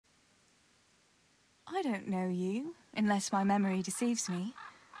I don't know you, unless my memory deceives me.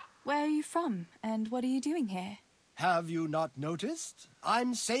 Where are you from, and what are you doing here? Have you not noticed?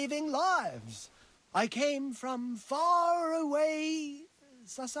 I'm saving lives. I came from far away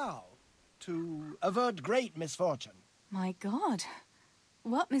Sasau to avert great misfortune. My God.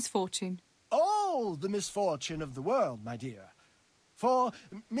 What misfortune? All the misfortune of the world, my dear. For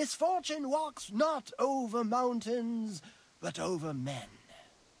misfortune walks not over mountains, but over men.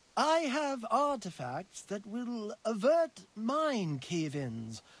 I have artifacts that will avert mine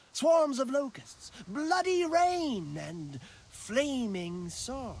cave-ins, swarms of locusts, bloody rain, and flaming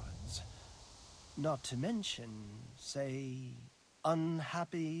swords. Not to mention, say,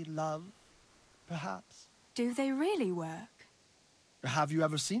 unhappy love, perhaps. Do they really work? Have you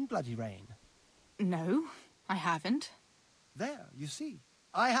ever seen bloody rain? No, I haven't. There, you see.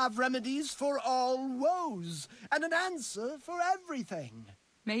 I have remedies for all woes, and an answer for everything.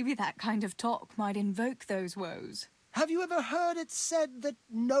 Maybe that kind of talk might invoke those woes. Have you ever heard it said that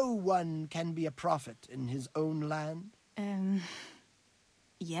no one can be a prophet in his own land?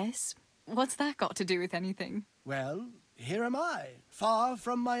 Yes. What's that got to do with anything? Well, here am I, far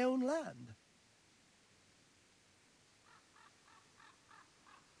from my own land.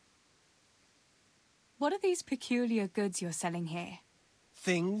 What are these peculiar goods you're selling here?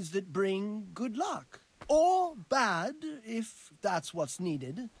 Things that bring good luck. Or bad, if that's what's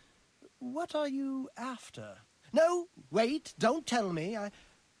needed. What are you after? No, wait, don't tell me.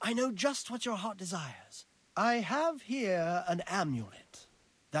 I know just what your heart desires. I have here an amulet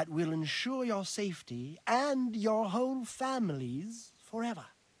that will ensure your safety and your whole family's forever.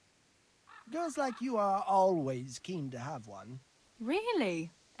 Girls like you are always keen to have one.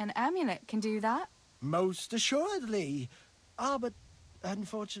 Really? An amulet can do that? Most assuredly. But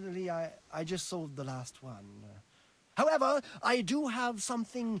unfortunately, I just sold the last one. However, I do have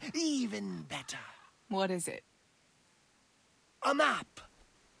something even better. What is it? A map.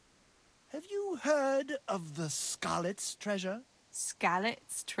 Have you heard of the Scarlet's treasure?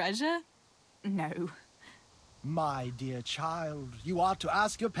 Scarlet's treasure? No. My dear child, you ought to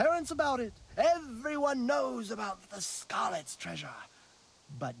ask your parents about it. Everyone knows about the Scarlet's treasure.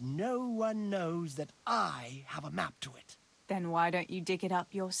 But no one knows that I have a map to it. Then why don't you dig it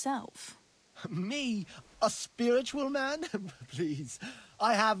up yourself? Me? A spiritual man? Please,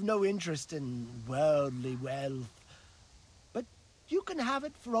 I have no interest in worldly wealth. But you can have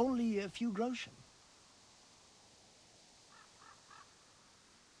it for only a few groschen.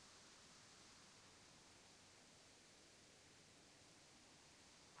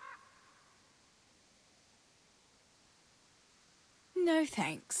 No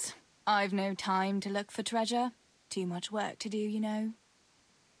thanks. I've no time to look for treasure. Too much work to do, you know.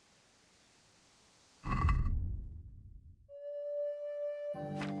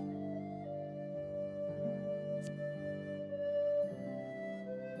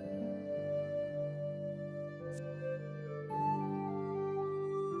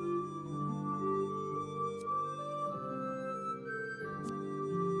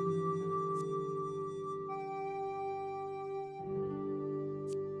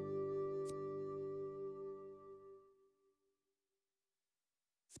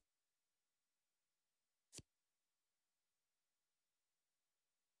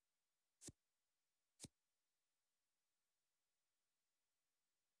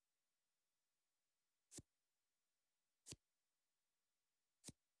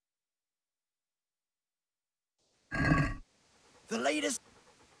 The latest...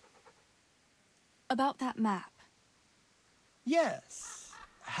 About that map. Yes.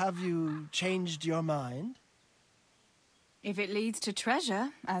 Have you changed your mind? If it leads to treasure,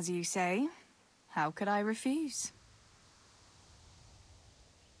 as you say, how could I refuse?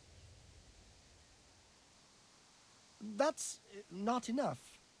 That's not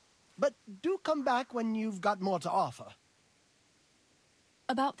enough. But do come back when you've got more to offer.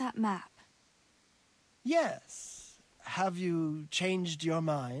 About that map. Yes. Have you changed your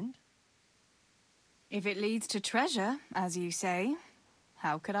mind? If it leads to treasure, as you say,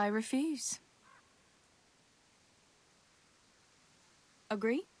 how could I refuse?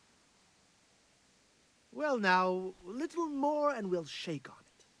 Agree? Well now, a little more and we'll shake on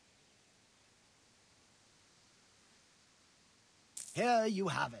it. Here you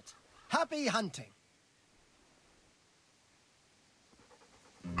have it. Happy hunting.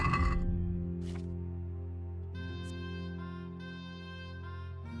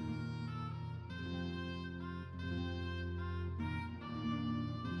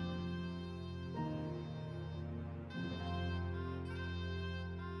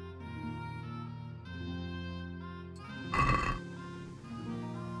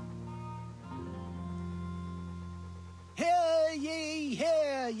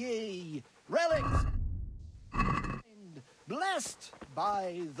 relics, blessed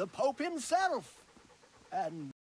by the Pope himself, and